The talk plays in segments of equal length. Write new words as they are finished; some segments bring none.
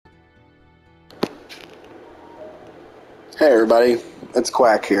Hey everybody, it's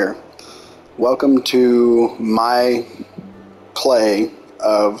Quack here. Welcome to my play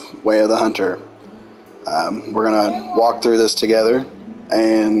of Way of the Hunter. We're gonna walk through this together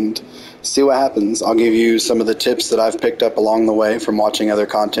and see what happens. I'll give you some of the tips that I've picked up along the way from watching other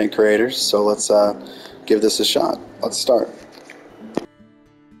content creators. So let's give this a shot. Let's start.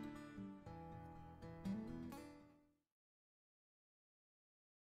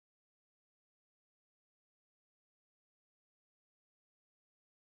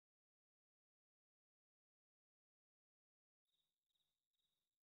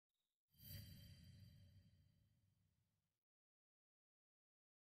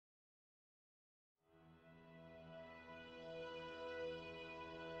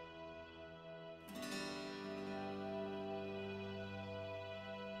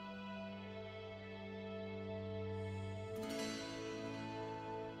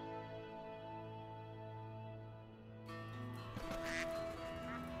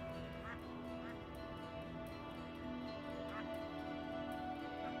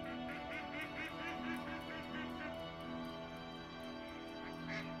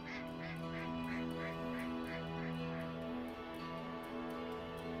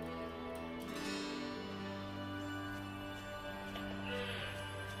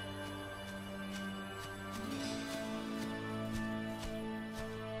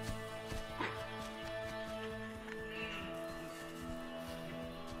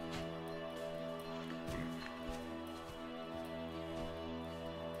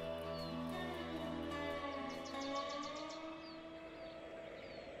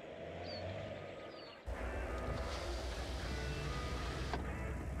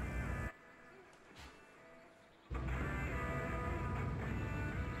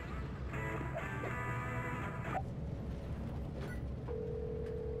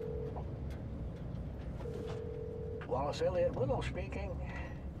 Wallace Elliott Willow speaking.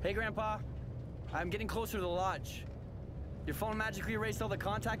 Hey, Grandpa. I'm getting closer to the lodge. Your phone magically erased all the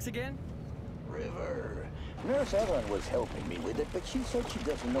contacts again? River. Nurse Ellen was helping me with it, but she said she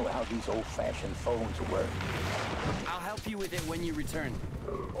doesn't know how these old-fashioned phones work. I'll help you with it when you return.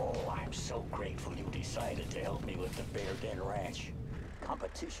 Oh, I'm so grateful you decided to help me with the Bear Den Ranch.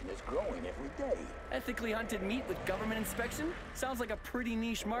 Competition is growing every day. Ethically hunted meat with government inspection? Sounds like a pretty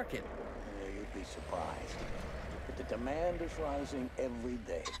niche market. Yeah, you'd be surprised. But the demand is rising every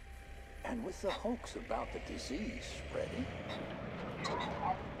day. And with the hoax about the disease spreading...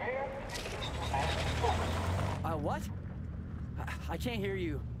 What? I can't hear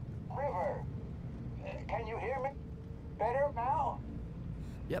you. River, can you hear me better now?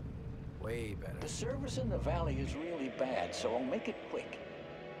 Yep, way better. The service in the valley is really bad, so I'll make it quick.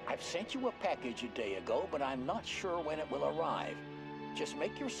 I've sent you a package a day ago, but I'm not sure when it will arrive. Just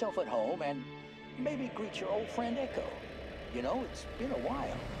make yourself at home and maybe greet your old friend Echo. You know, it's been a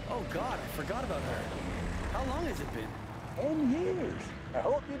while. Oh God, I forgot about her. How long has it been? 10 years. I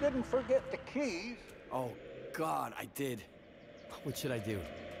hope you didn't forget the keys. Oh God, I did. What should I do?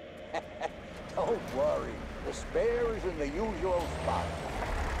 Don't worry. The spare is in the usual spot.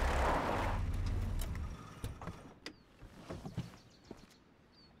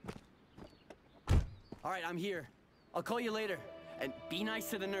 All right, I'm here. I'll call you later. And be nice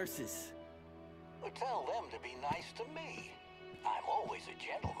to the nurses. Well, tell them to be nice to me. I'm always a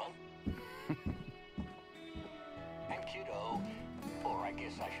gentleman. And kiddo, or I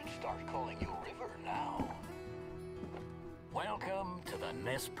guess I should start calling you River now. Welcome to the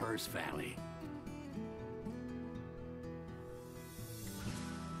Nez Perce Valley.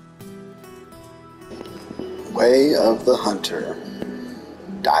 Way of the Hunter.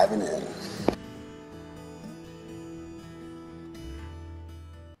 Diving in.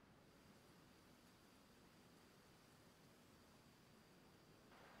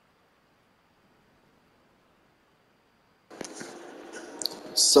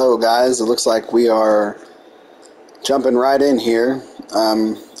 So guys, it looks like we are jumping right in here.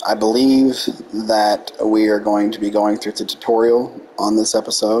 I believe that we are going to be going through the tutorial on this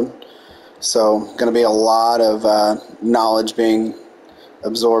episode. So going to be a lot of knowledge being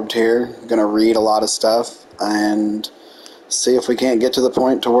absorbed here. Going to read a lot of stuff and see if we can't get to the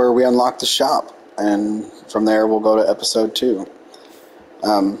point to where we unlock the shop. And from there we'll go to episode 2.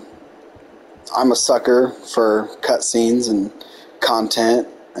 I'm a sucker for cutscenes and content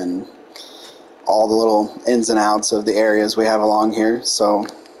and all the little ins and outs of the areas we have along here, so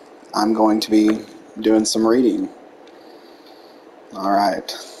I'm going to be doing some reading.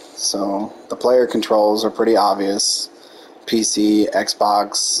 Alright, so the player controls are pretty obvious. PC,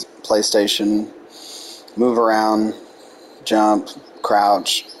 Xbox, PlayStation, move around, jump,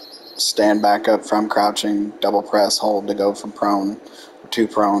 crouch, stand back up from crouching, double press, hold to go from prone to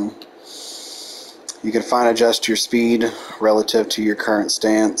prone. You can fine adjust your speed relative to your current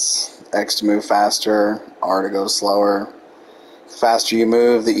stance. X to move faster, R to go slower. The faster you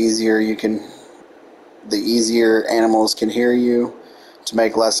move, the easier animals can hear you. To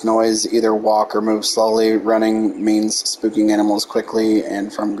make less noise, either walk or move slowly. Running means spooking animals quickly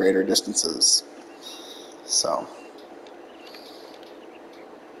and from greater distances. So,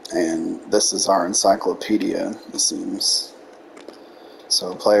 and this is our encyclopedia, it seems.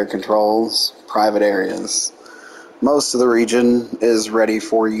 So, player controls, private areas. Most of the region is ready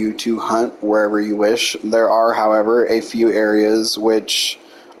for you to hunt wherever you wish. There are, however, a few areas which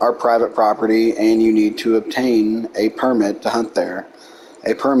are private property and you need to obtain a permit to hunt there.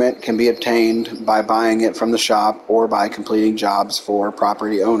 A permit can be obtained by buying it from the shop or by completing jobs for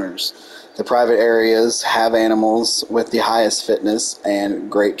property owners. The private areas have animals with the highest fitness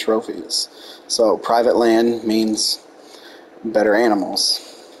and great trophies. So private land means better animals.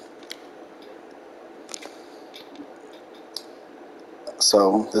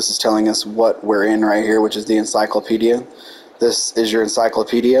 So this is telling us what we're in right here, which is the encyclopedia. This is your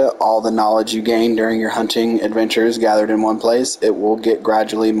encyclopedia, all the knowledge you gain during your hunting adventures gathered in one place. It will get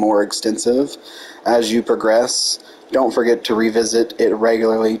gradually more extensive as you progress. Don't forget to revisit it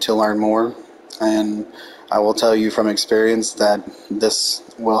regularly to learn more. And I will tell you from experience that this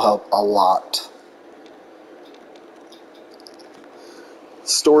will help a lot.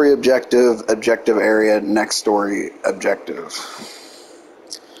 Story objective, objective area, next story objective.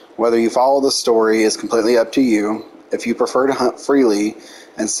 Whether you follow the story is completely up to you. If you prefer to hunt freely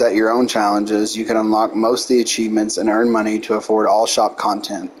and set your own challenges, you can unlock most of the achievements and earn money to afford all shop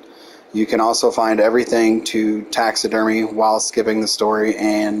content. You can also find everything to taxidermy while skipping the story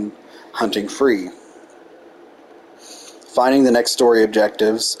and hunting free. Finding the next story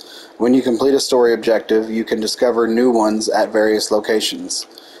objectives. When you complete a story objective, you can discover new ones at various locations.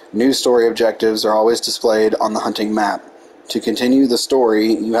 New story objectives are always displayed on the hunting map. To continue the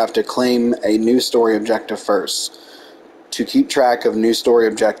story, you have to claim a new story objective first. To keep track of new story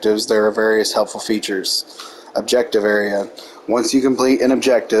objectives, there are various helpful features. Objective area. Once you complete an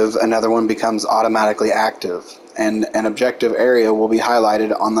objective, another one becomes automatically active, and an objective area will be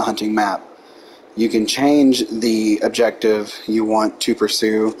highlighted on the hunting map. You can change the objective you want to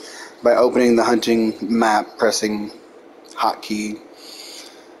pursue by opening the hunting map, pressing hotkey,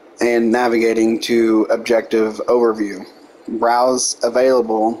 and navigating to Objective Overview. Browse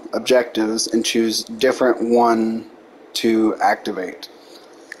available objectives and choose different one to activate.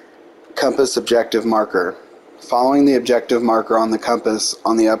 Compass objective marker. Following the objective marker on the compass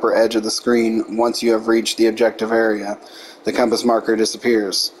on the upper edge of the screen, once you have reached the objective area, the compass marker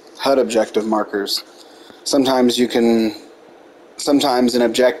disappears. HUD objective markers. Sometimes an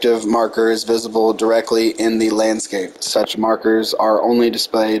objective marker is visible directly in the landscape. Such markers are only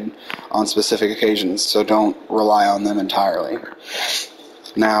displayed on specific occasions, so don't rely on them entirely.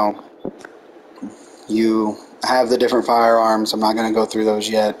 Now, you have the different firearms. I'm not going to go through those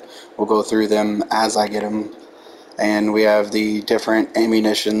yet. We'll go through them as I get them. And we have the different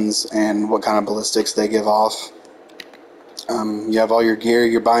ammunitions and what kind of ballistics they give off. You have all your gear,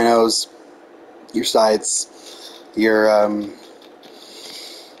 your binos, your sights, your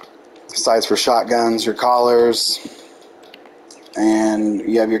sights for shotguns, your collars, and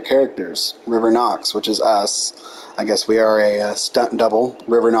you have your characters. River Knox, which is us. I guess we are a stunt double.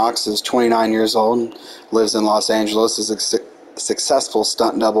 River Knox is 29 years old, lives in Los Angeles, is a successful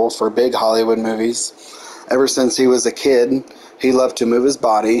stunt double for big Hollywood movies. Ever since he was a kid, he loved to move his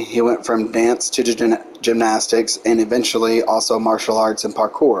body. He went from dance to gymnastics and eventually also martial arts and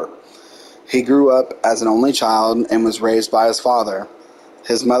parkour. He grew up as an only child and was raised by his father.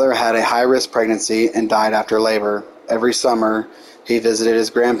 His mother had a high-risk pregnancy and died after labor. Every summer, he visited his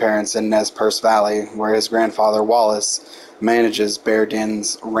grandparents in Nez Perce Valley, where his grandfather, Wallace, manages Bear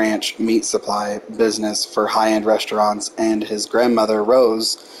Den's ranch meat supply business for high-end restaurants, and his grandmother,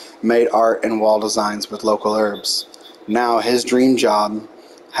 Rose, made art and wall designs with local herbs. Now his dream job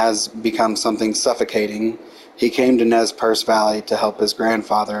has become something suffocating. He came to Nez Perce Valley to help his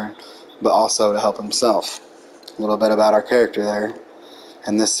grandfather, but also to help himself. A little bit about our character there.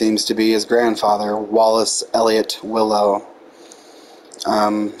 And this seems to be his grandfather, Wallace Elliott Willow.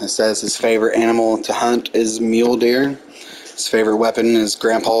 It says his favorite animal to hunt is mule deer. His favorite weapon is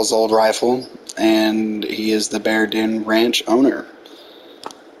Grandpa's old rifle, and he is the Bear Den ranch owner.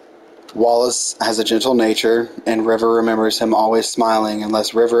 Wallace has a gentle nature, and River remembers him always smiling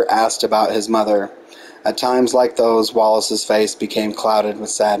unless River asked about his mother. At times like those, Wallace's face became clouded with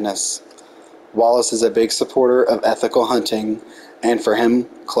sadness. Wallace is a big supporter of ethical hunting and for him,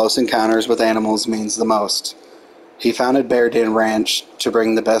 close encounters with animals means the most. He founded Bear Den Ranch to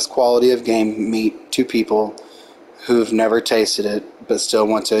bring the best quality of game meat to people who've never tasted it but still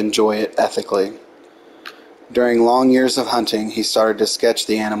want to enjoy it ethically. During long years of hunting, he started to sketch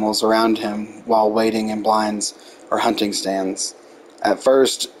the animals around him while waiting in blinds or hunting stands. At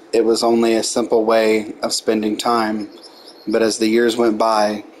first, it was only a simple way of spending time, but as the years went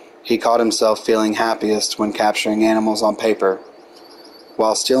by, he caught himself feeling happiest when capturing animals on paper,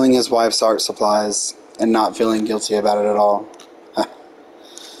 while stealing his wife's art supplies and not feeling guilty about it at all.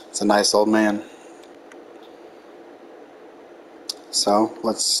 It's a nice old man. So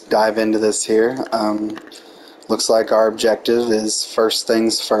let's dive into this here. Looks like our objective is first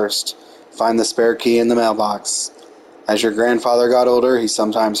things first. Find the spare key in the mailbox. As your grandfather got older, he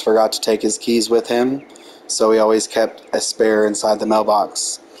sometimes forgot to take his keys with him, so he always kept a spare inside the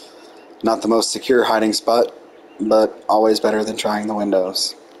mailbox. Not the most secure hiding spot, but always better than trying the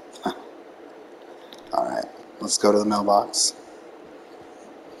windows. Alright, let's go to the mailbox.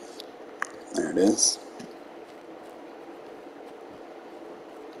 There it is.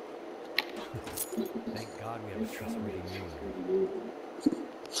 Thank God we have a trustworthy neighbor.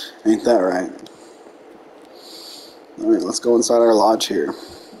 Ain't that right? Alright, let's go inside our lodge here. It's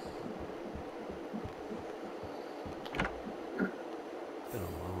been a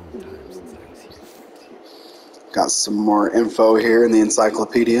long time since I was here. Got some more info here in the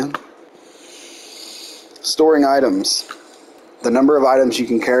encyclopedia. Storing items. The number of items you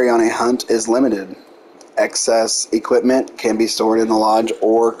can carry on a hunt is limited. Excess equipment can be stored in the lodge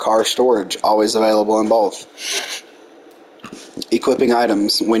or car storage, always available in both. Equipping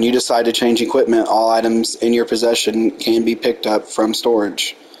items. When you decide to change equipment, all items in your possession can be picked up from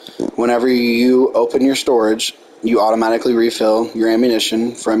storage. Whenever you open your storage, you automatically refill your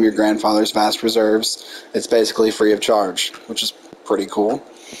ammunition from your grandfather's vast reserves. It's basically free of charge, which is pretty cool.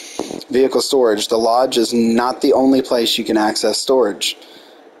 Vehicle storage. The lodge is not the only place you can access storage.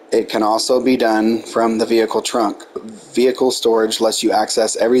 It can also be done from the vehicle trunk. Vehicle storage lets you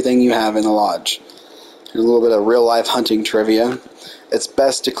access everything you have in the lodge. Here's a little bit of real-life hunting trivia. It's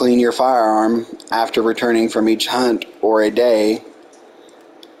best to clean your firearm after returning from each hunt or a day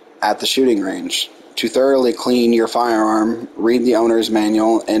at the shooting range. To thoroughly clean your firearm, read the owner's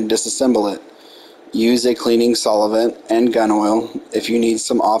manual and disassemble it. Use a cleaning solvent and gun oil. If you need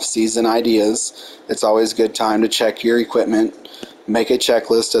some off-season ideas, it's always a good time to check your equipment. Make a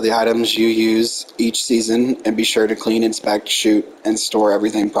checklist of the items you use each season and be sure to clean, inspect, shoot, and store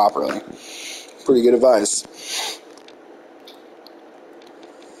everything properly. Pretty good advice.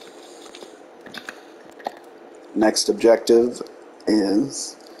 Next objective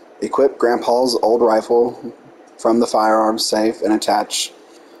is equip Grandpa's old rifle from the firearms safe and attach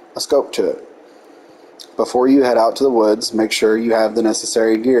a scope to it. Before you head out to the woods, make sure you have the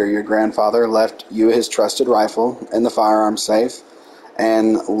necessary gear. Your grandfather left you his trusted rifle in the firearms safe,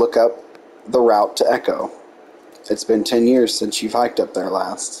 and look up the route to Echo. It's been 10 years since you've hiked up there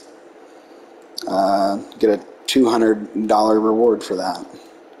last. Get a $200 reward for that.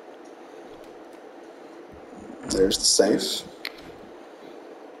 There's the safe.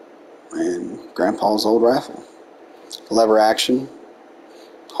 And Grandpa's old rifle. Lever action.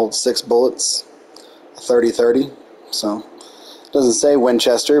 Holds 6 bullets. 30-30. So, doesn't say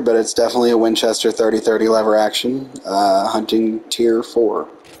Winchester, but it's definitely a Winchester 30-30 lever action. Hunting tier 4.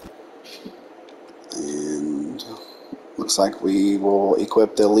 And looks like we will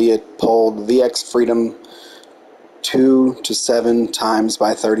equip the Leopold VX Freedom 2 to 7 times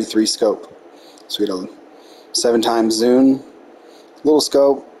by 33 scope. So we get a 7 times zoom, little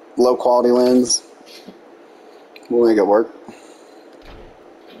scope, low quality lens. We'll make it work.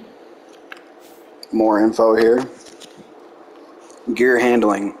 More info here. Gear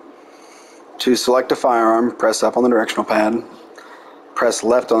handling. To select a firearm, press up on the directional pad. Press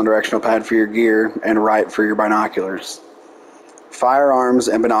left on the directional pad for your gear and right for your binoculars. Firearms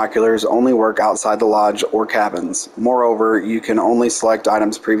and binoculars only work outside the lodge or cabins. Moreover, you can only select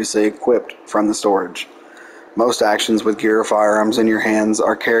items previously equipped from the storage. Most actions with gear or firearms in your hands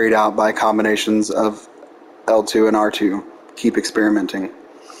are carried out by combinations of L2 and R2. Keep experimenting.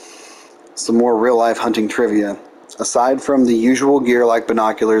 Some more real-life hunting trivia. Aside from the usual gear like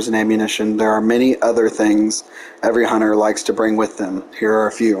binoculars and ammunition, there are many other things every hunter likes to bring with them. Here are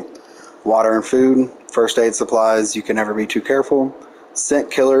a few. Water and food, first aid supplies, you can never be too careful.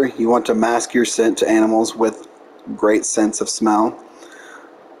 Scent killer, you want to mask your scent to animals with great sense of smell.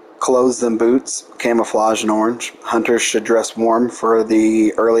 Clothes and boots, camouflage and orange. Hunters should dress warm for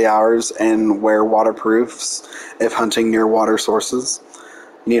the early hours and wear waterproofs if hunting near water sources.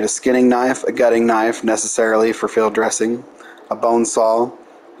 You need a skinning knife, a gutting knife, necessarily for field dressing, a bone saw,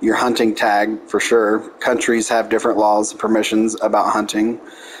 your hunting tag for sure. Countries have different laws and permissions about hunting,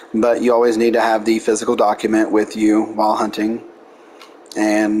 but you always need to have the physical document with you while hunting,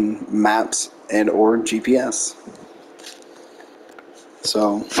 and maps and or GPS.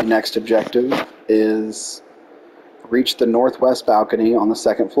 So the next objective is reach the northwest balcony on the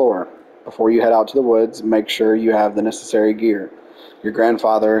second floor. Before you head out to the woods, make sure you have the necessary gear. Your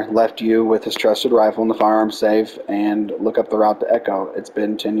grandfather left you with his trusted rifle in the firearm safe, and look up the route to Echo. It's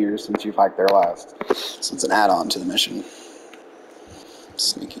been 10 years since you've hiked there last. So it's an add-on to the mission.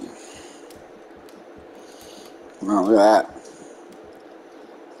 Sneaky. Oh, look at that.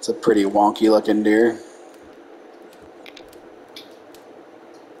 It's a pretty wonky looking deer.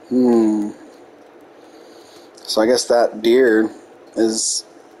 So I guess that deer is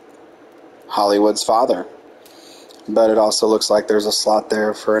Hollywood's father. But it also looks like there's a slot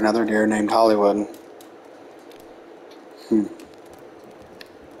there for another deer named Hollywood. I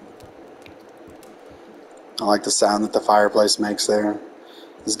like the sound that the fireplace makes there.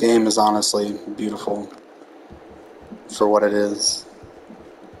 This game is honestly beautiful for what it is.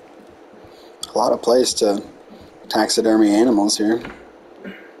 A lot of place to taxidermy animals here.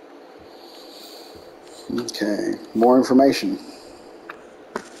 Okay, more information.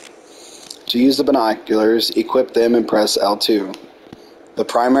 To use the binoculars, equip them and press L2. The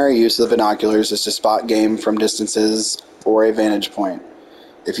primary use of the binoculars is to spot game from distances or a vantage point.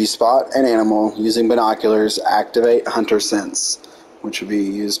 If you spot an animal using binoculars, activate Hunter Sense, which would be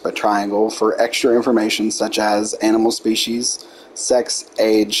used by triangle for extra information such as animal species, sex,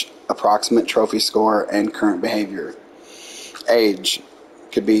 age, approximate trophy score, and current behavior. Age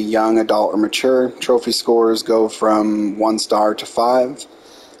could be young, adult, or mature. Trophy scores go from 1 star to 5.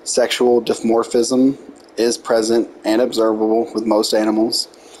 Sexual dimorphism is present and observable with most animals.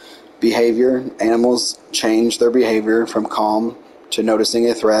 Behavior: animals change their behavior from calm to noticing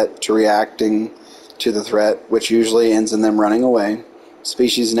a threat to reacting to the threat, which usually ends in them running away.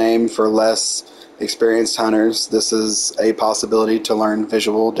 Species name for less experienced hunters. This is a possibility to learn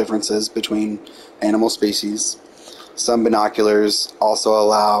visual differences between animal species. Some binoculars also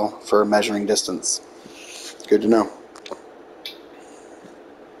allow for measuring distance. Good to know.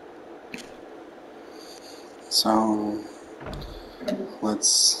 So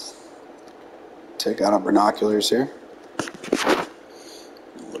let's take out our binoculars here.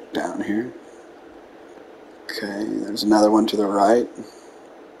 Look down here. Okay, there's another one to the right.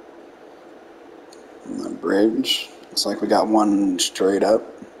 And the bridge. Looks like we got one straight up.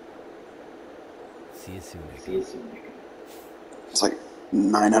 See you soon, Nick. It's like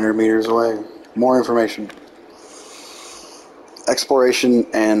 900 meters away. More information. Exploration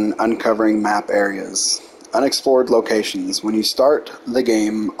and uncovering map areas. Unexplored locations. When you start the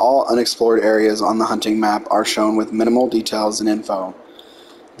game, all unexplored areas on the hunting map are shown with minimal details and info.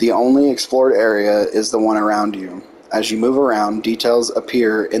 The only explored area is the one around you. As you move around, details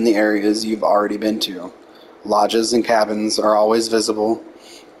appear in the areas you've already been to. Lodges and cabins are always visible,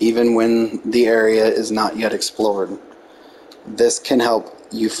 even when the area is not yet explored. This can help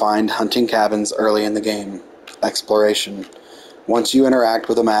you find hunting cabins early in the game. Exploration. Once you interact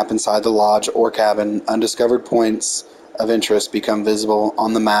with a map inside the lodge or cabin, undiscovered points of interest become visible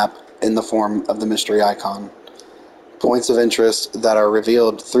on the map in the form of the mystery icon. Points of interest that are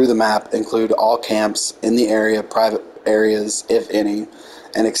revealed through the map include all camps in the area, private areas, if any,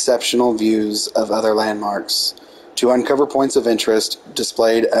 and exceptional views of other landmarks. To uncover points of interest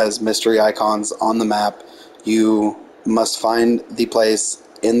displayed as mystery icons on the map, you must find the place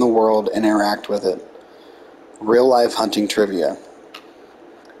in the world and interact with it. Real-life hunting trivia.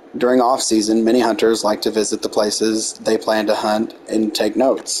 During off-season, many hunters like to visit the places they plan to hunt and take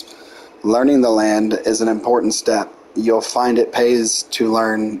notes. Learning the land is an important step. You'll find it pays to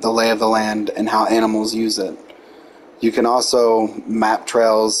learn the lay of the land and how animals use it. You can also map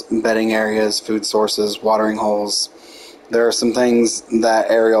trails, bedding areas, food sources, watering holes. There are some things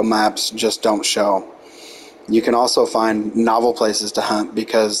that aerial maps just don't show. You can also find novel places to hunt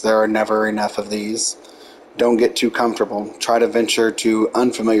because there are never enough of these. Don't get too comfortable. Try to venture to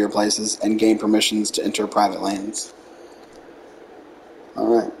unfamiliar places and gain permissions to enter private lands.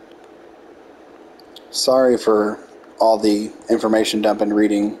 Alright. Sorry for all the information dump and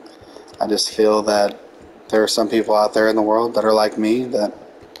reading. I just feel that there are some people out there in the world that are like me that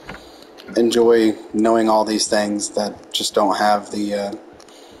enjoy knowing all these things that just don't have the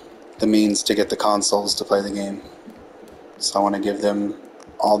means to get the consoles to play the game. So I want to give them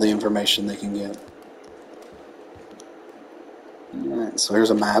all the information they can get. Alright, so here's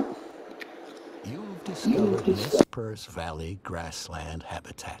a map. You've discovered Miss Purse Valley grassland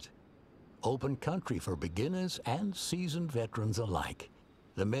habitat. open country for beginners and seasoned veterans alike.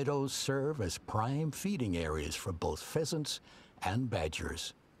 The meadows serve as prime feeding areas for both pheasants and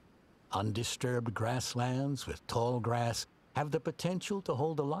badgers. Undisturbed grasslands with tall grass have the potential to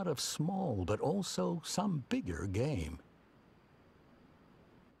hold a lot of small but also some bigger game.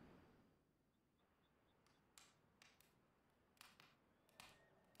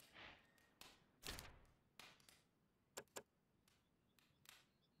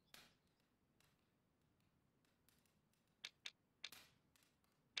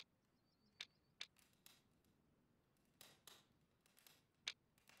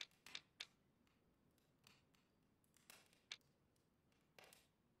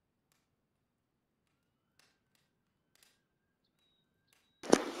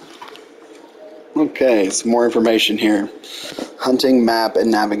 Okay, some more information here. Hunting map and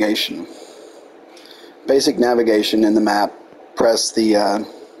navigation. Basic navigation in the map. Press the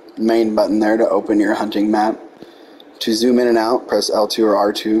main button there to open your hunting map. To zoom in and out, press L2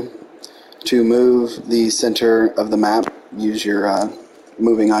 or R2. To move the center of the map, use your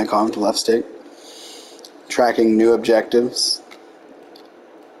moving icon with the left stick. Tracking new objectives.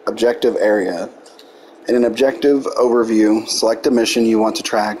 Objective area. In an objective overview, select a mission you want to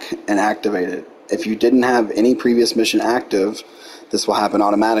track and activate it. If you didn't have any previous mission active, this will happen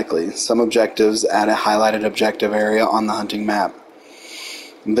automatically. Some objectives add a highlighted objective area on the hunting map.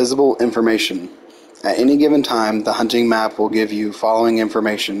 Visible information. At any given time, the hunting map will give you following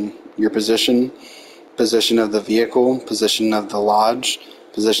information: your position, position of the vehicle, position of the lodge,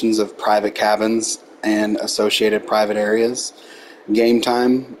 positions of private cabins and associated private areas, game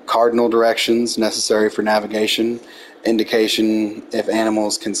time, cardinal directions necessary for navigation, indication if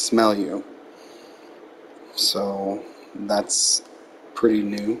animals can smell you. So that's pretty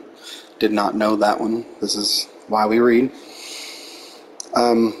new. Did not know that one. This is why we read.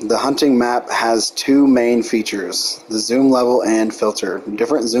 The hunting map has two main features: the zoom level and filter.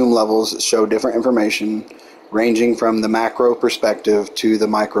 Different zoom levels show different information, ranging from the macro perspective to the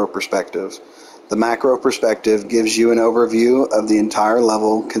micro perspective. The macro perspective gives you an overview of the entire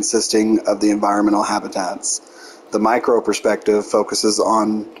level consisting of the environmental habitats. The micro perspective focuses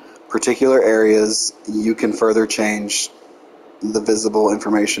on particular areas. You can further change the visible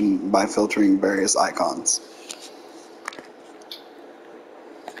information by filtering various icons.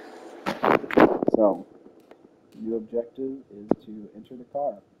 So, new objective is to enter the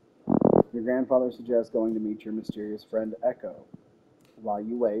car. Your grandfather suggests going to meet your mysterious friend Echo. While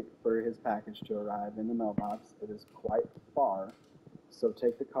you wait for his package to arrive in the mailbox, it is quite far, so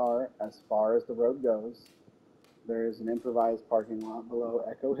take the car as far as the road goes. There is an improvised parking lot below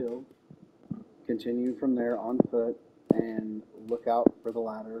Echo Hill. Continue from there on foot and look out for the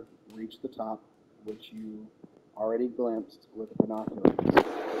ladder. Reach the top, which you already glimpsed with binoculars.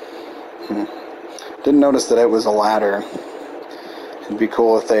 Didn't notice that it was a ladder. It'd be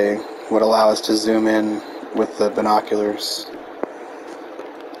cool if they would allow us to zoom in with the binoculars.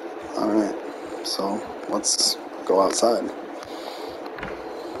 Alright, so let's go outside.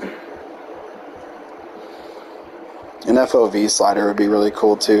 An FOV slider would be really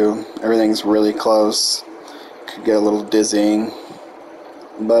cool too. Everything's really close. Could get a little dizzying,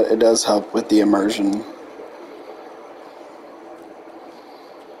 but it does help with the immersion.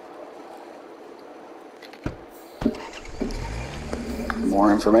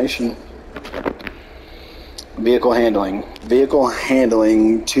 More information. Vehicle handling. Vehicle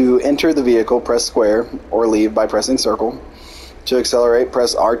handling. To enter the vehicle, press square or leave by pressing circle. To accelerate,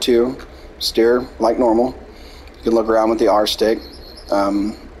 press R2. Steer like normal. You can look around with the R stick.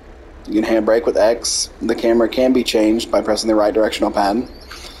 You can handbrake with X. The camera can be changed by pressing the right directional pad.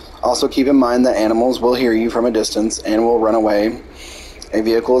 Also keep in mind that animals will hear you from a distance and will run away. A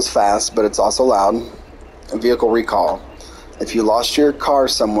vehicle is fast, but it's also loud. A vehicle recall. If you lost your car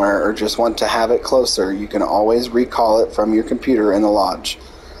somewhere or just want to have it closer, you can always recall it from your computer in the lodge.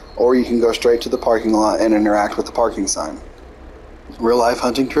 Or you can go straight to the parking lot and interact with the parking sign. Real life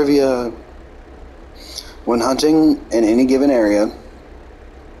hunting trivia. When hunting in any given area,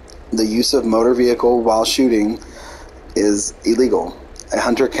 the use of motor vehicle while shooting is illegal. A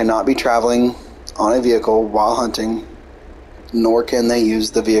hunter cannot be traveling on a vehicle while hunting, nor can they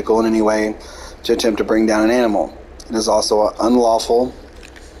use the vehicle in any way to attempt to bring down an animal. It is also unlawful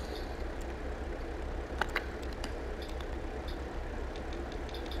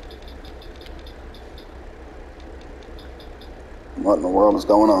what in the world is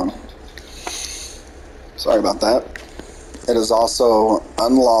going on? Sorry about that. It is also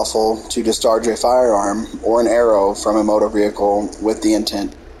unlawful to discharge a firearm or an arrow from a motor vehicle with the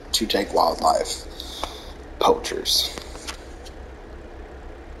intent to take wildlife. Poachers.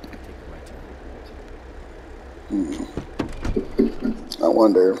 I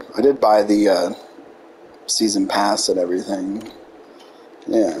wonder. I did buy the season pass and everything.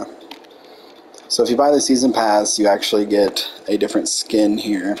 Yeah. So if you buy the season pass, you actually get a different skin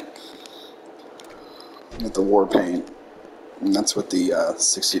here with the war paint. And that's with the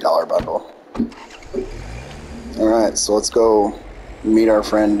 $60 bundle. Alright, so let's go meet our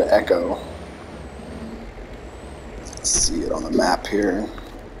friend Echo. Let's see it on the map here.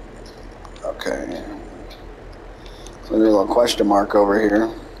 Okay. So there's a little question mark over here.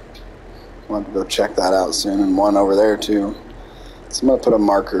 We'll have to go check that out soon, and one over there too. So I'm going to put a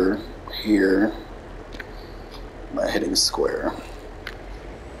marker here by hitting square.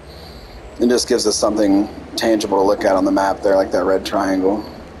 It just gives us something tangible to look at on the map there, like that red triangle.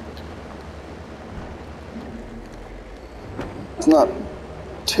 It's not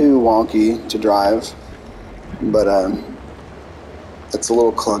too wonky to drive, but it's a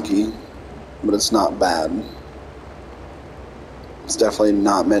little clunky, but it's not bad. It's definitely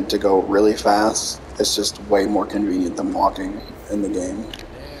not meant to go really fast. It's just way more convenient than walking in the game.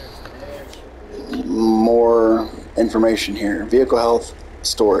 More information here. Vehicle health,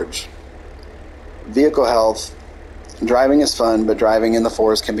 storage. Vehicle health. Driving is fun, but driving in the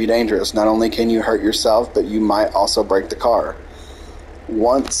forest can be dangerous. Not only can you hurt yourself, but you might also break the car.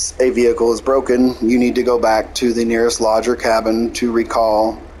 Once a vehicle is broken, you need to go back to the nearest lodge or cabin to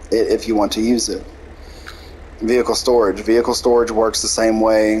recall it if you want to use it. Vehicle storage. Vehicle storage works the same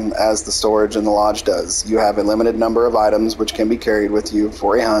way as the storage in the lodge does. You have a limited number of items which can be carried with you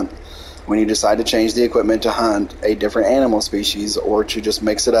for a hunt. When you decide to change the equipment to hunt a different animal species or to just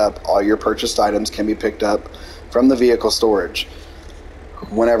mix it up, all your purchased items can be picked up from the vehicle storage.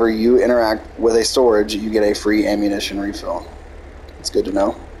 Whenever you interact with a storage, you get a free ammunition refill. It's good to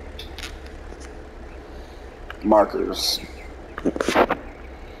know. Markers.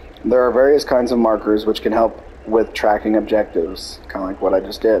 There are various kinds of markers which can help with tracking objectives, kind of like what I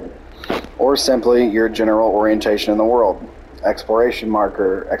just did, or simply your general orientation in the world. Exploration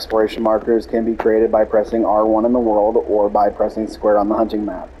marker. Exploration markers can be created by pressing R1 in the world or by pressing square on the hunting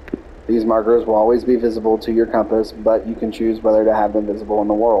map. These markers will always be visible to your compass, but you can choose whether to have them visible in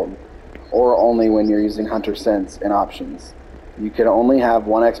the world, or only when you're using hunter sense in options. You can only have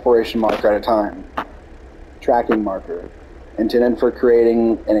one exploration marker at a time. Tracking marker. Intended for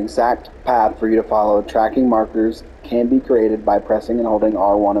creating an exact path for you to follow, tracking markers can be created by pressing and holding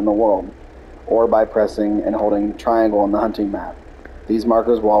R1 in the world, or by pressing and holding triangle on the hunting map. These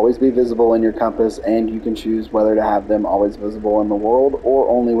markers will always be visible in your compass, and you can choose whether to have them always visible in the world or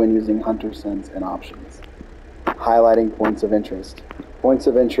only when using hunter sense in options. Highlighting points of interest. Points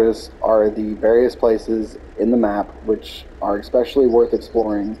of interest are the various places in the map which are especially worth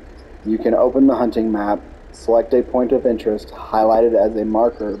exploring. You can open the hunting map, select a point of interest, highlight it as a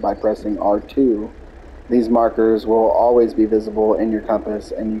marker by pressing R2. These markers will always be visible in your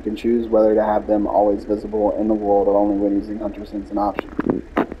compass, and you can choose whether to have them always visible in the world or only when using hunter sense and options.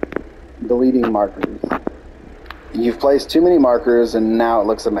 Deleting markers. You've placed too many markers and now it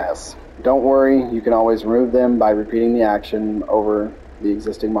looks a mess. Don't worry, you can always remove them by repeating the action over the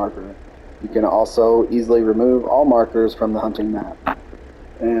existing marker. You can also easily remove all markers from the hunting map.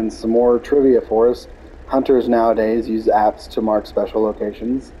 And some more trivia for us. Hunters nowadays use apps to mark special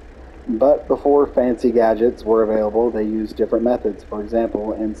locations, but before fancy gadgets were available, they used different methods. For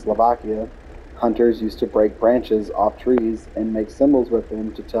example, in Slovakia, hunters used to break branches off trees and make symbols with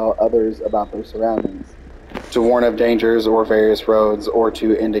them to tell others about their surroundings, to warn of dangers or various roads, or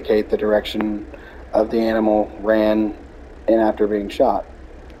to indicate the direction of the animal ran in after being shot.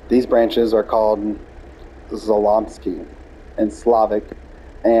 These branches are called Zalomsky in Slavic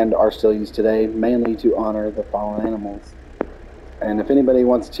and are still used today, mainly to honor the fallen animals. And if anybody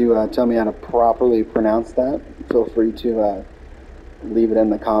wants to tell me how to properly pronounce that, feel free to leave it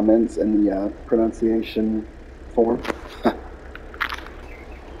in the comments in the pronunciation form.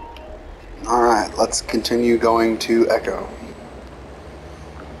 Alright, let's continue going to Echo.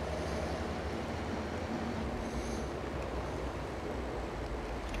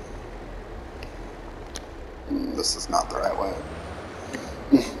 This is not the right way.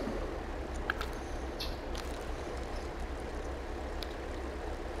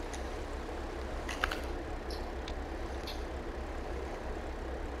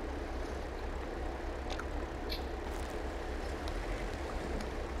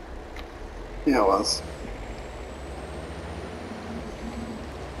 Yeah, it was.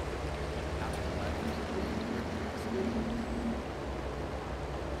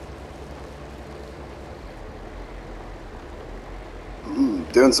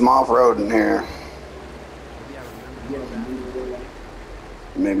 Doing some off-roading here.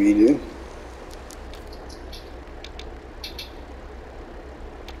 Maybe you do.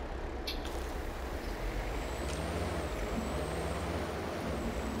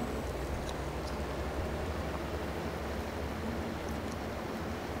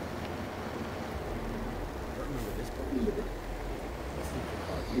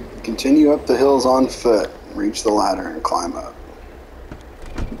 Continue up the hills on foot. Reach the ladder and climb up.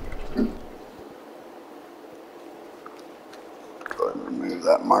 Go ahead and remove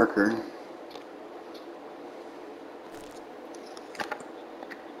that marker.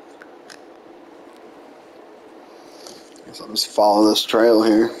 Guess I'll just follow this trail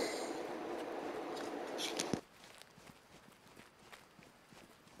here.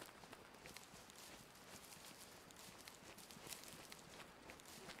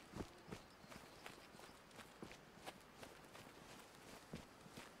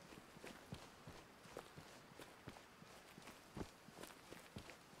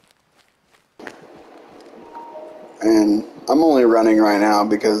 And I'm only running right now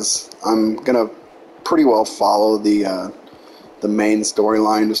because I'm gonna pretty well follow the main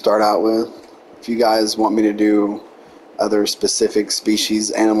storyline to start out with. If you guys want me to do other specific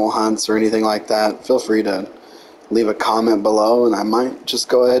species animal hunts or anything like that, feel free to leave a comment below, and I might just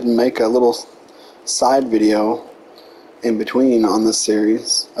go ahead and make a little side video in between on this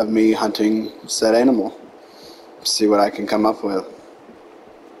series of me hunting said animal. See what I can come up with.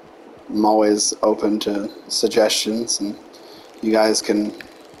 I'm always open to suggestions, and you guys can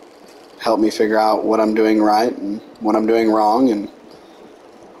help me figure out what I'm doing right and what I'm doing wrong and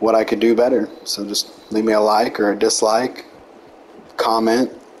what I could do better. So just leave me a like or a dislike, comment,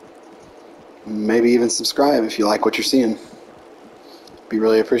 maybe even subscribe if you like what you're seeing. Be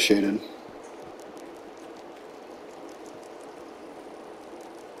really appreciated.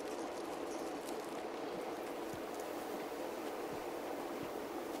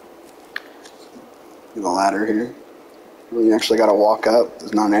 The ladder here. You actually got to walk up.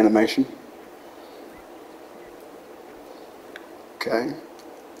 There's not an animation. Okay.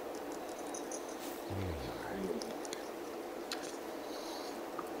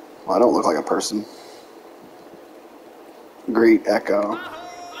 Well, I don't look like a person. Greet Echo.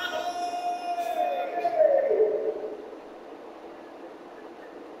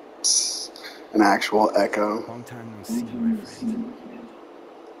 It's an actual echo. Long time no see, my friend.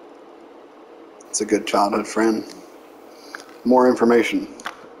 It's a good childhood friend. More information.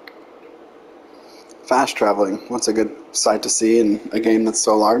 Fast traveling. What's a good sight to see in a game that's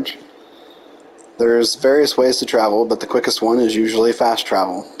so large? There's various ways to travel, but the quickest one is usually fast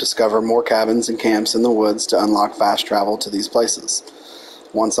travel. Discover more cabins and camps in the woods to unlock fast travel to these places.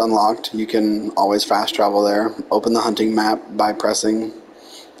 Once unlocked, you can always fast travel there. Open the hunting map by pressing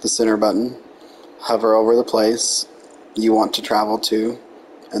the center button. Hover over the place you want to travel to,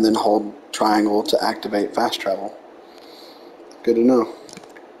 and then hold triangle to activate fast travel. Good to know.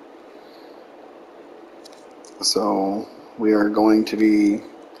 So we are going to be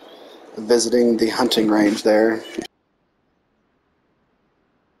visiting the hunting range there.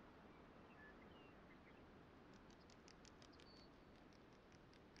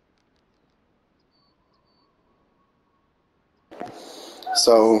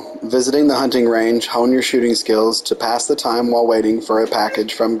 So, visiting the hunting range, hone your shooting skills to pass the time while waiting for a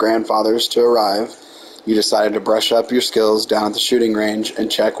package from grandfathers to arrive. You decided to brush up your skills down at the shooting range and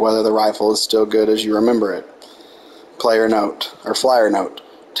check whether the rifle is still good as you remember it. Player note, or flyer note,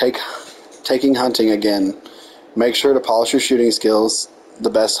 taking hunting again. Make sure to polish your shooting skills. The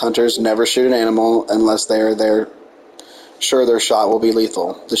best hunters never shoot an animal unless they are sure their shot will be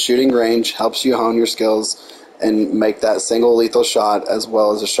lethal. The shooting range helps you hone your skills and make that single lethal shot, as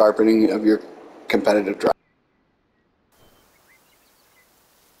well as a sharpening of your competitive drive.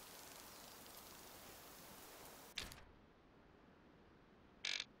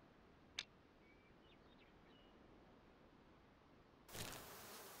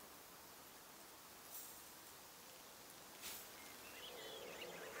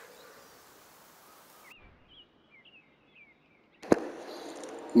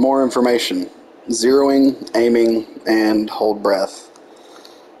 More information. Zeroing, aiming, and hold breath.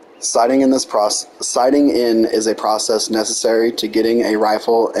 Sighting in is a process necessary to getting a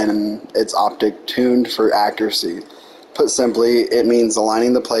rifle and its optic tuned for accuracy. Put simply, it means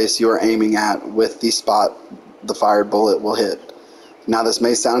aligning the place you are aiming at with the spot the fired bullet will hit. Now this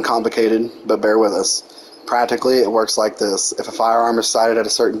may sound complicated, but bear with us. Practically, it works like this. If a firearm is sighted at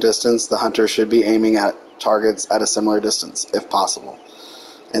a certain distance, the hunter should be aiming at targets at a similar distance, if possible.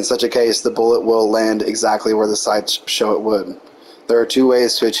 In such a case, the bullet will land exactly where the sights show it would. There are two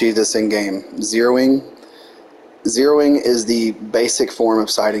ways to achieve this in-game. Zeroing is the basic form of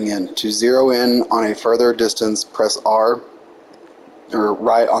sighting in. To zero in on a further distance, press R, or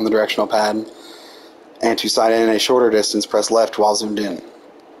right on the directional pad, and to sight in a shorter distance, press left while zoomed in.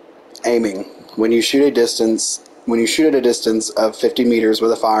 Aiming. When you shoot at a distance of 50 meters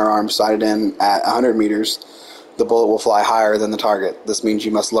with a firearm sighted in at 100 meters, the bullet will fly higher than the target. This means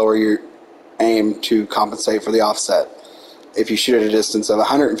you must lower your aim to compensate for the offset. If you shoot at a distance of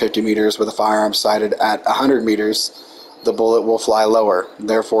 150 meters with a firearm sighted at 100 meters, the bullet will fly lower.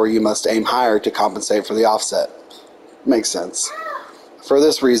 Therefore, you must aim higher to compensate for the offset. Makes sense. For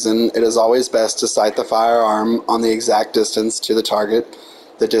this reason, it is always best to sight the firearm on the exact distance to the target.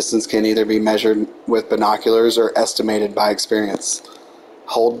 The distance can either be measured with binoculars or estimated by experience.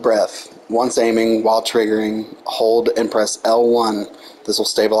 Hold breath. Once aiming, while triggering, hold and press L1. This will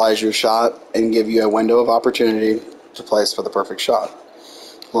stabilize your shot and give you a window of opportunity to place for the perfect shot.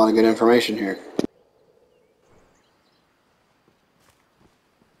 A lot of good information here.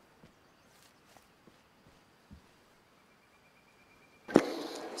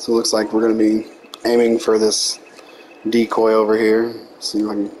 So it looks like we're going to be aiming for this decoy over here. See if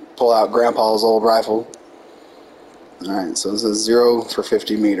I can pull out Grandpa's old rifle. Alright, so this is 0 for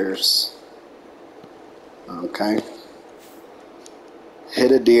 50 meters. Okay.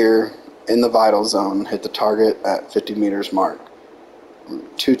 Hit a deer in the vital zone. Hit the target at 50 meters mark.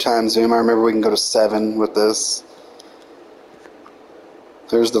 2 times zoom. I remember we can go to 7 with this.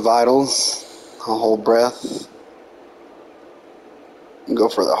 There's the vitals. I'll hold breath. And go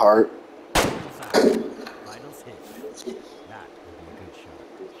for the heart. Vitals hit. That would be a good shot.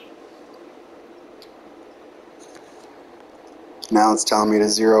 Now it's telling me to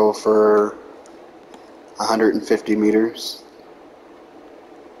 0 for 150 meters.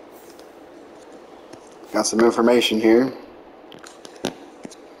 Got some information here.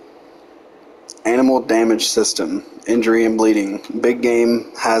 Animal damage system, injury and bleeding. Big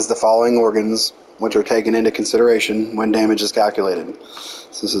game has the following organs which are taken into consideration when damage is calculated.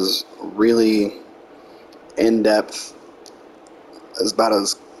 So this is really in-depth. It's about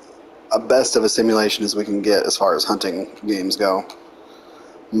as best of a simulation as we can get as far as hunting games go.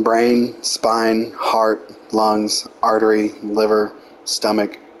 Brain, spine, heart, lungs, artery, liver,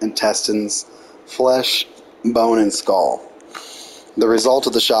 stomach, intestines, flesh, bone, and skull. The result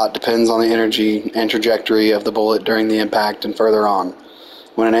of the shot depends on the energy and trajectory of the bullet during the impact and further on.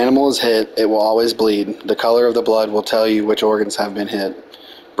 When an animal is hit, it will always bleed. The color of the blood will tell you which organs have been hit.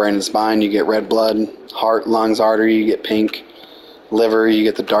 Brain and spine, you get red blood. Heart, lungs, artery, you get pink. Liver, you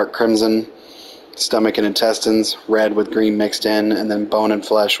get the dark crimson. Stomach and intestines, red with green mixed in, and then bone and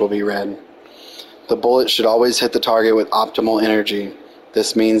flesh will be red. The bullet should always hit the target with optimal energy.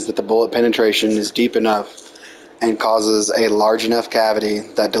 This means that the bullet penetration is deep enough and causes a large enough cavity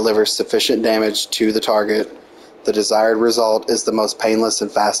that delivers sufficient damage to the target. The desired result is the most painless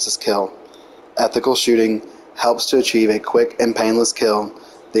and fastest kill. Ethical shooting helps to achieve a quick and painless kill.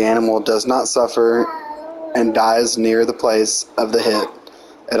 The animal does not suffer and dies near the place of the hit.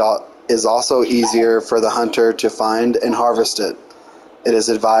 It is also easier for the hunter to find and harvest it. It is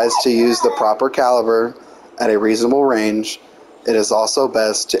advised to use the proper caliber at a reasonable range. It is also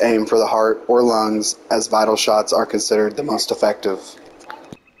best to aim for the heart or lungs, as vital shots are considered the most effective.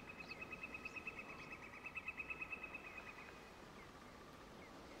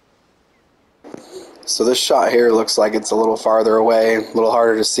 So this shot here looks like it's a little farther away, a little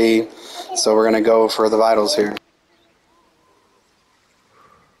harder to see, so we're going to go for the vitals here.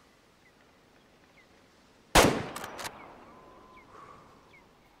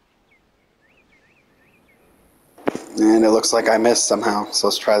 And it looks like I missed somehow, so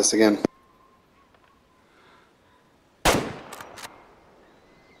let's try this again.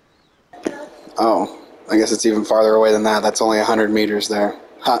 Oh, I guess it's even farther away than that. That's only 100 meters there.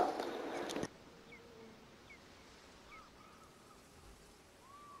 Ha!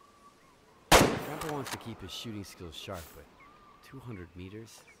 Grandpa wants to keep his shooting skills sharp, but 200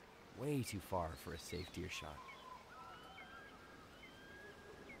 meters? Way too far for a safe deer shot.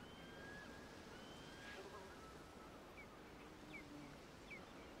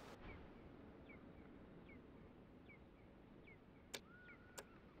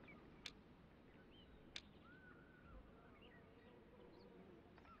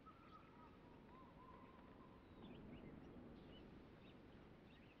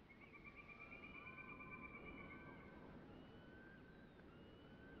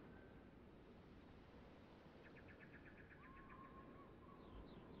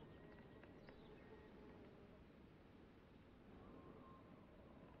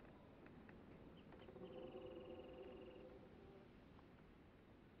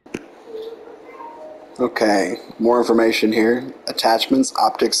 Okay, more information here. Attachments,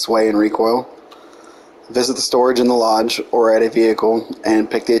 optics, sway, and recoil. Visit the storage in the lodge or at a vehicle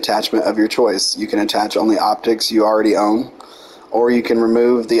and pick the attachment of your choice. You can attach only optics you already own, or you can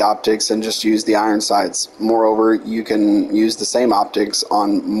remove the optics and just use the iron sights. Moreover, you can use the same optics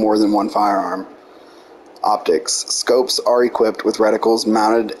on more than one firearm. Optics. Scopes are equipped with reticles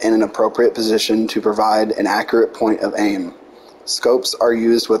mounted in an appropriate position to provide an accurate point of aim. Scopes are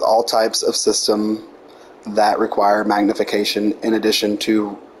used with all types of system that require magnification in addition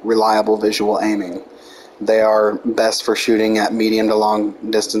to reliable visual aiming. They are best for shooting at medium to long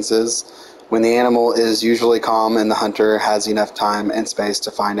distances when the animal is usually calm and the hunter has enough time and space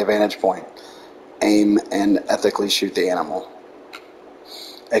to find a vantage point, aim, and ethically shoot the animal.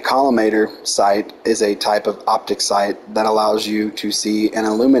 A collimator sight is a type of optic sight that allows you to see an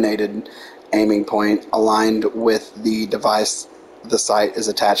illuminated aiming point aligned with the device the sight is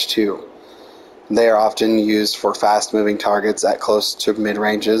attached to. They are often used for fast-moving targets at close to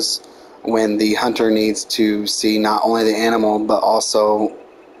mid-ranges when the hunter needs to see not only the animal but also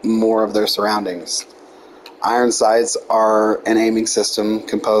more of their surroundings. Iron sights are an aiming system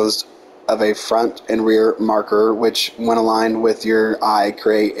composed of a front and rear marker which, when aligned with your eye,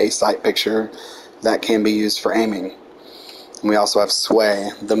 create a sight picture that can be used for aiming. We also have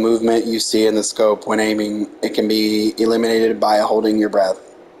sway, the movement you see in the scope when aiming. It can be eliminated by holding your breath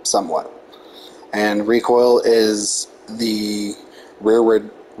somewhat. And recoil is the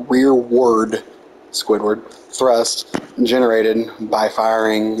rearward Squidward thrust generated by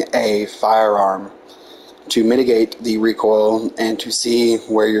firing a firearm. To mitigate the recoil and to see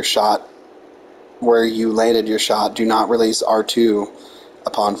where you landed your shot, do not release R2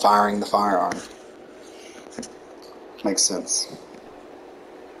 upon firing the firearm. Makes sense.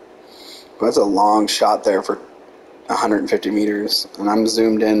 But that's a long shot there for 150 meters, and I'm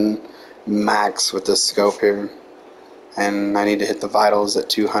zoomed in max with this scope here, and I need to hit the vitals at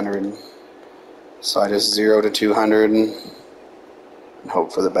 200. So I just 0 to 200 and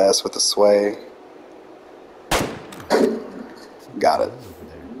hope for the best with the sway. Got it.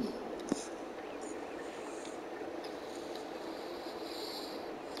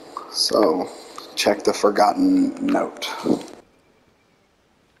 So, check the forgotten note.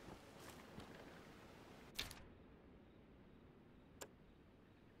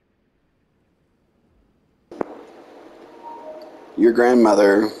 Your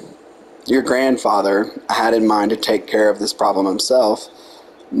grandfather had in mind to take care of this problem himself,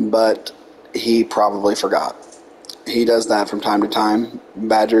 but he probably forgot. He does that from time to time.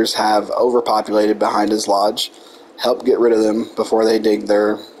 Badgers have overpopulated behind his lodge. Help get rid of them before they dig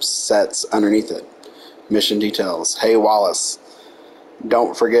their sets underneath it. Mission details. Hey Wallace,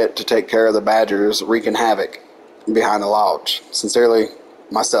 don't forget to take care of the badgers wreaking havoc behind the lodge. Sincerely,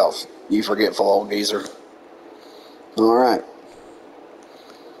 myself, you forgetful old geezer. Alright.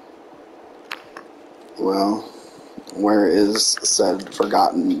 Well, where is said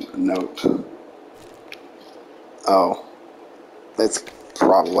forgotten note? Oh, it's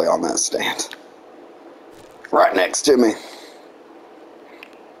probably on that stand. Right next to me.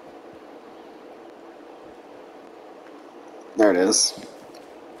 There it is.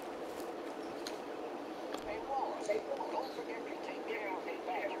 Hey, Wallace, don't forget to take care of the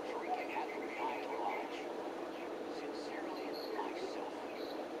badgers wreaking havoc behind the lodge. Sincerely, myself,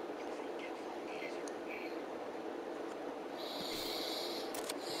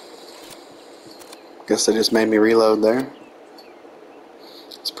 you forgetful geezer. Guess they just made me reload there.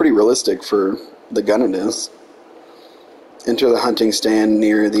 It's pretty realistic for the gun it is. Enter the hunting stand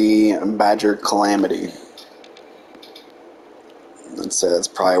near the Badger Calamity. I'd say that's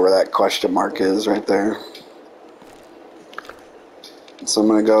probably where that question mark is right there. So I'm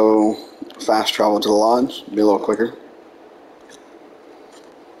going to go fast travel to the lodge, be a little quicker.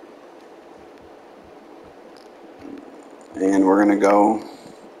 And we're going to go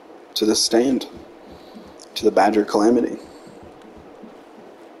to the stand, to the Badger Calamity.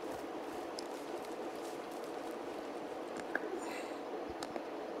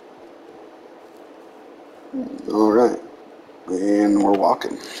 All right, and we're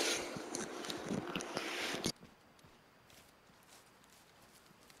walking.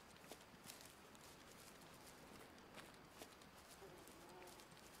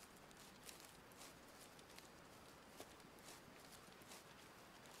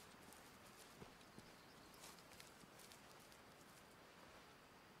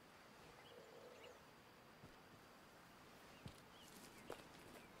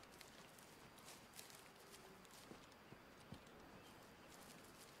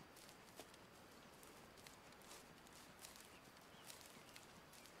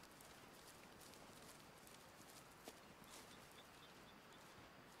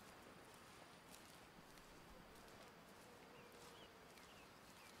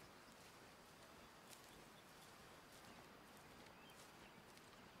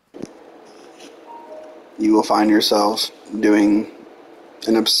 You will find yourself doing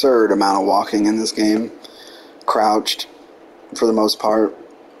an absurd amount of walking in this game. crouched for the most part.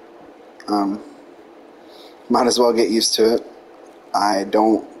 Might as well get used to it. I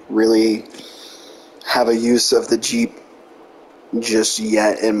don't really have a use of the Jeep just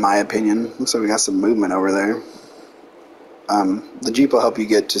yet, in my opinion. Looks like we got some movement over there. The Jeep will help you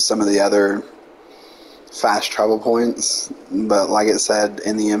get to some of the other fast travel points, but like it said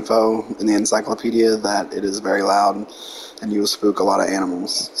in the info, in the encyclopedia, that it is very loud and you will spook a lot of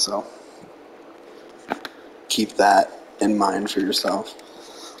animals. So keep that in mind for yourself.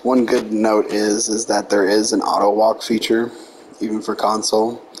 One good note is that there is an auto walk feature, even for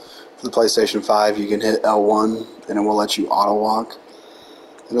console. For the PlayStation 5, you can hit L1 and it will let you auto walk.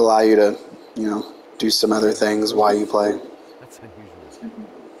 It'll allow you to, do some other things while you play. That's unusual. Badgers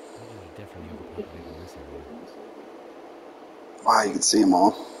are definitely overpopulated in this area. Wow, you can see them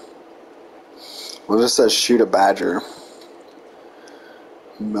all. Well, this says shoot a badger.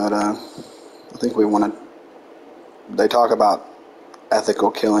 But, I think we want to... They talk about ethical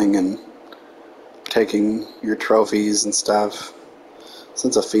killing and taking your trophies and stuff.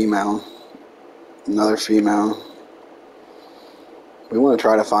 Since a female, another female, we want to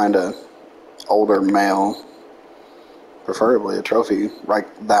try to find a older male, preferably a trophy. Right,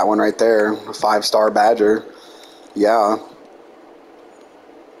 that one right there, a 5-star badger. Yeah.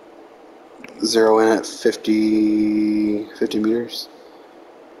 Zero in at 50 meters.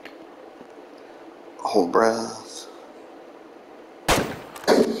 Hold breath.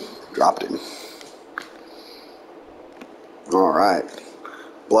 Dropped him. Alright.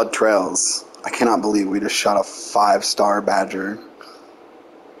 Blood trails. I cannot believe we just shot a 5-star badger.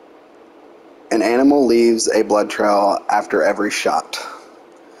 An animal leaves a blood trail after every shot.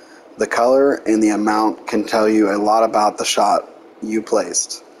 The color and the amount can tell you a lot about the shot you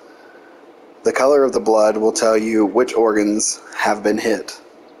placed. The color of the blood will tell you which organs have been hit.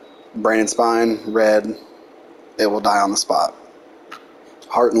 Brain and spine, red, it will die on the spot.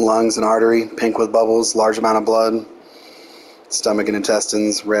 Heart and lungs and artery, pink with bubbles, large amount of blood. Stomach and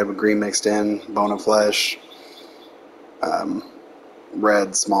intestines, red with green mixed in. Bone and flesh,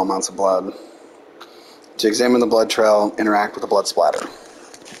 red, small amounts of blood. To examine the blood trail, interact with the blood splatter.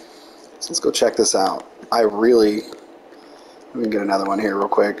 So let's go check this out. Let me get another one here real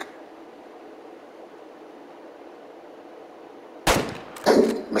quick.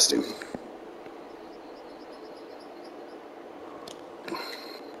 Missed him.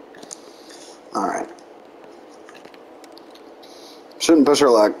 Alright. Shouldn't push our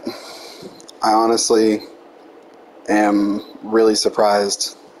luck. I honestly am really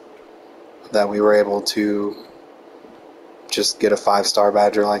surprised that we were able to just get a 5-star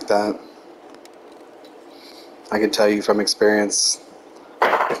badger like that. I can tell you from experience,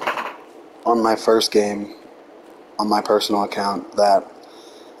 on my first game, on my personal account, that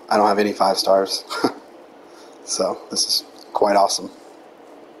I don't have any 5 stars. So this is quite awesome.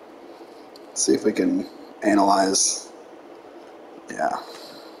 Let's see if we can analyze. Yeah.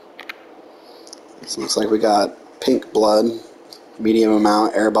 So it looks like we got pink blood, medium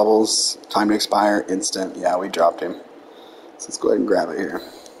amount, air bubbles, time to expire, instant. Yeah, we dropped him. So let's go ahead and grab it here.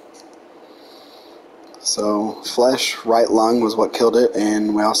 So flesh, right lung was what killed it,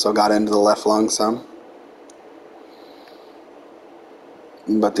 and we also got into the left lung some.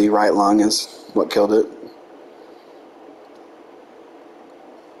 But the right lung is what killed it.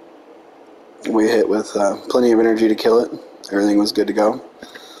 We hit with plenty of energy to kill it. Everything was good to go.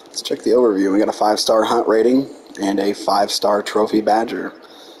 Let's check the overview. We got a 5-star hunt rating and a 5-star trophy badger.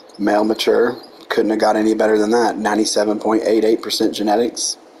 Male mature. Couldn't have got any better than that. 97.88%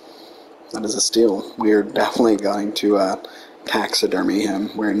 genetics. That is a steal. We are definitely going to taxidermy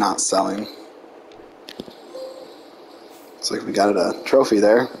him. We're not selling. Looks like we got a trophy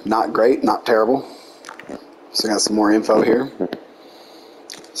there. Not great, not terrible. So I got some more info here.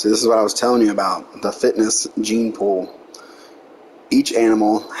 So this is what I was telling you about, the fitness gene pool. Each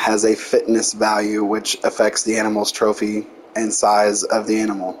animal has a fitness value which affects the animal's trophy and size of the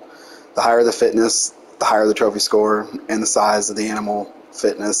animal. The higher the fitness, the higher the trophy score, and the size of the animal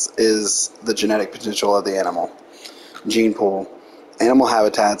fitness is the genetic potential of the animal. Gene pool. Animal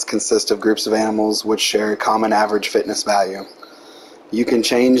habitats consist of groups of animals which share a common average fitness value. You can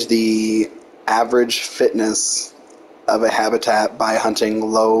change the average fitness of a habitat by hunting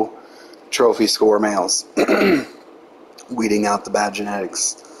low trophy score males, weeding out the bad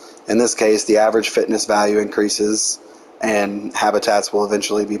genetics. In this case, the average fitness value increases and habitats will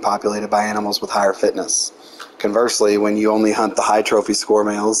eventually be populated by animals with higher fitness. Conversely, when you only hunt the high trophy score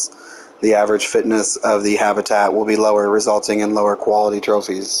males, the average fitness of the habitat will be lower, resulting in lower quality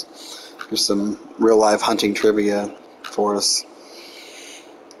trophies. Here's some real life hunting trivia for us.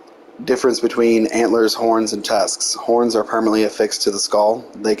 Difference between antlers, horns, and tusks. Horns are permanently affixed to the skull.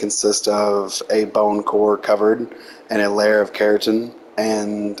 They consist of a bone core covered in a layer of keratin,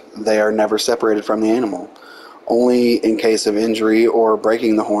 and they are never separated from the animal. Only in case of injury or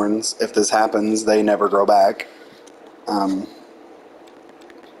breaking the horns, if this happens, they never grow back.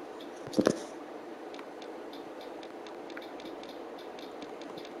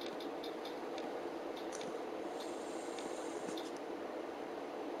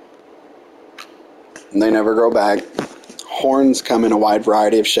 They never grow back. Horns come in a wide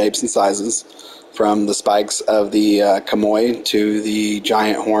variety of shapes and sizes, from the spikes of the chamois to the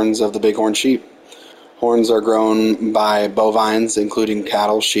giant horns of the bighorn sheep. Horns are grown by bovines, including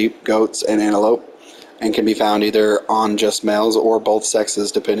cattle, sheep, goats, and antelope, and can be found either on just males or both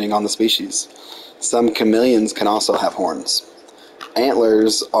sexes, depending on the species. Some chameleons can also have horns.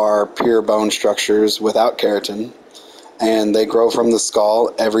 Antlers are pure bone structures without keratin, and they grow from the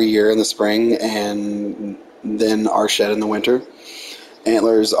skull every year in the spring and then are shed in the winter.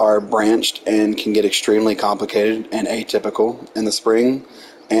 Antlers are branched and can get extremely complicated and atypical. In the spring,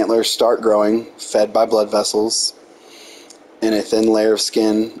 antlers start growing, fed by blood vessels, in a thin layer of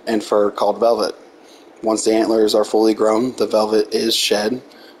skin and fur called velvet. Once the antlers are fully grown, the velvet is shed,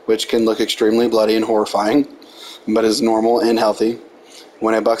 which can look extremely bloody and horrifying, but is normal and healthy.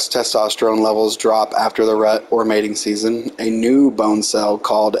 When a buck's testosterone levels drop after the rut or mating season, a new bone cell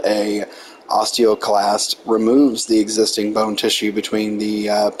called a osteoclast removes the existing bone tissue between the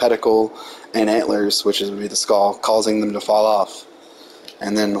pedicle and antlers, which would be the skull, causing them to fall off.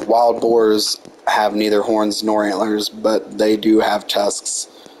 And then wild boars have neither horns nor antlers, but they do have tusks,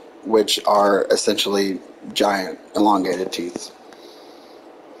 which are essentially giant elongated teeth.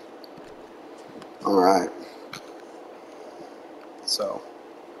 All right. So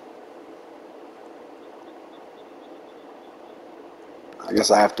I guess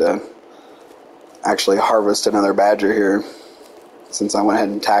I have to actually harvest another badger here, since I went ahead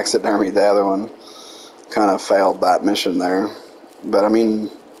and taxidermied the other one. Kind of failed that mission there. But I mean,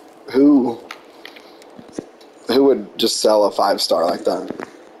 who would just sell a 5-star like that?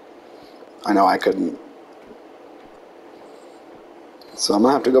 I know I couldn't. So I'm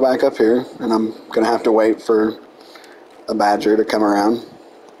gonna have to go back up here, and I'm gonna have to wait for a badger to come around.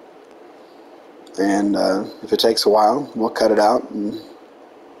 And if it takes a while, we'll cut it out and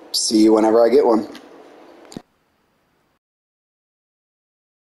see you whenever I get one.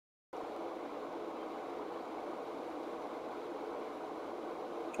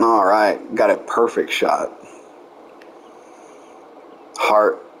 Alright, got a perfect shot.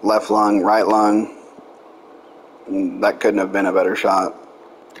 Heart, left lung, right lung. That couldn't have been a better shot.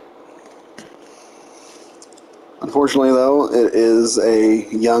 Unfortunately though, it is a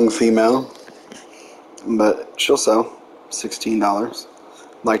young female, but she'll sell $16.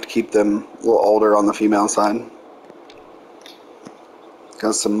 Like to keep them a little older on the female side.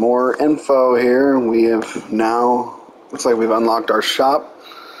 Got some more info here. We have now, looks like we've unlocked our shop.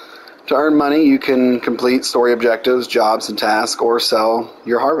 To earn money, you can complete story objectives, jobs, and tasks, or sell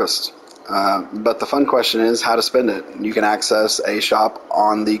your harvest. But the fun question is how to spend it. You can access a shop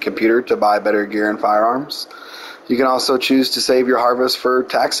on the computer to buy better gear and firearms. You can also choose to save your harvest for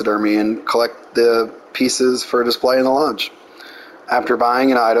taxidermy and collect the pieces for display in the lodge. After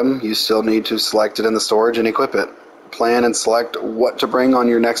buying an item, you still need to select it in the storage and equip it. Plan and select what to bring on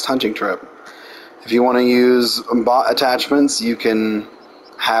your next hunting trip. If you want to use bought attachments, you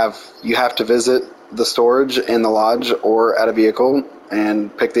have to visit the storage in the lodge or at a vehicle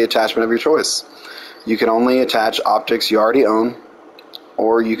and pick the attachment of your choice. You can only attach optics you already own,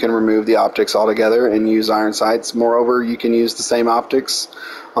 or you can remove the optics altogether and use iron sights. Moreover, you can use the same optics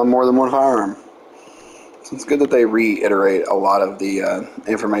on more than one firearm. So it's good that they reiterate a lot of the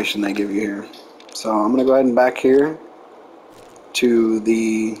information they give you here. So I'm going to go ahead and back here to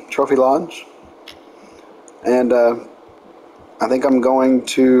the trophy lodge, and I think I'm going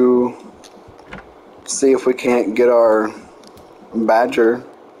to see if we can't get our badger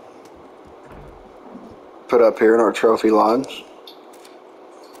put up here in our trophy lodge.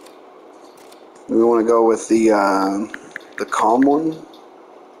 We want to go with the calm one,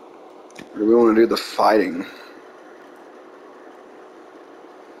 or do we want to do the fighting?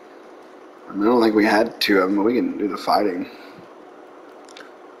 I don't think we had two of them, but we can do the fighting.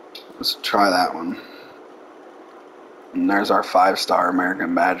 Let's try that one. And there's our 5-star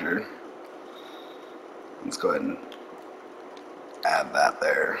American Badger. Let's go ahead and add that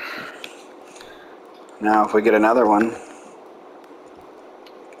there. Now if we get another one,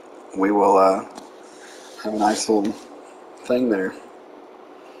 we will have a nice little thing there.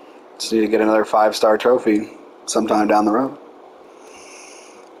 Just need to get another 5-star trophy sometime down the road.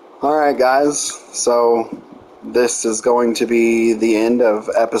 Alright guys, so this is going to be the end of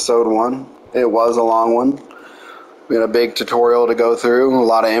episode 1. It was a long one. We had a big tutorial to go through, a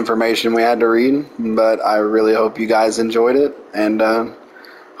lot of information we had to read, but I really hope you guys enjoyed it, and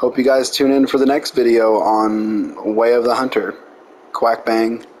hope you guys tune in for the next video on Way of the Hunter. Quack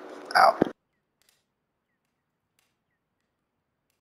Bang Out.